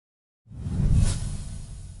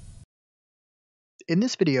In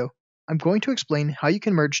this video, I'm going to explain how you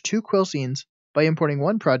can merge two Quill scenes by importing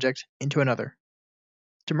one project into another.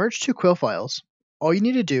 To merge two Quill files, all you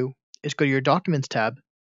need to do is go to your Documents tab,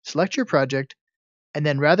 select your project, and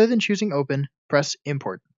then rather than choosing Open, press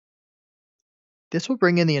Import. This will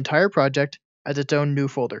bring in the entire project as its own new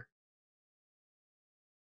folder.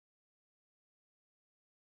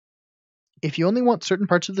 If you only want certain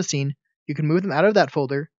parts of the scene, you can move them out of that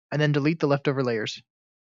folder and then delete the leftover layers.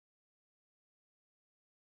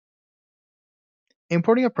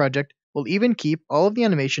 Importing a project will even keep all of the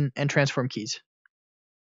animation and transform keys.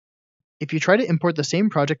 If you try to import the same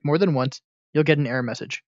project more than once, you'll get an error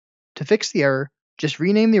message. To fix the error, just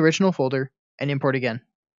rename the original folder and import again.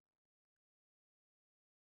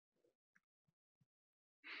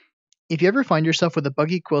 If you ever find yourself with a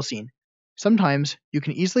buggy Quill scene, sometimes you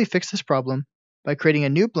can easily fix this problem by creating a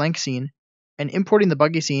new blank scene and importing the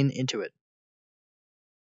buggy scene into it.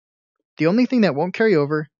 The only thing that won't carry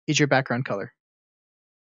over is your background color.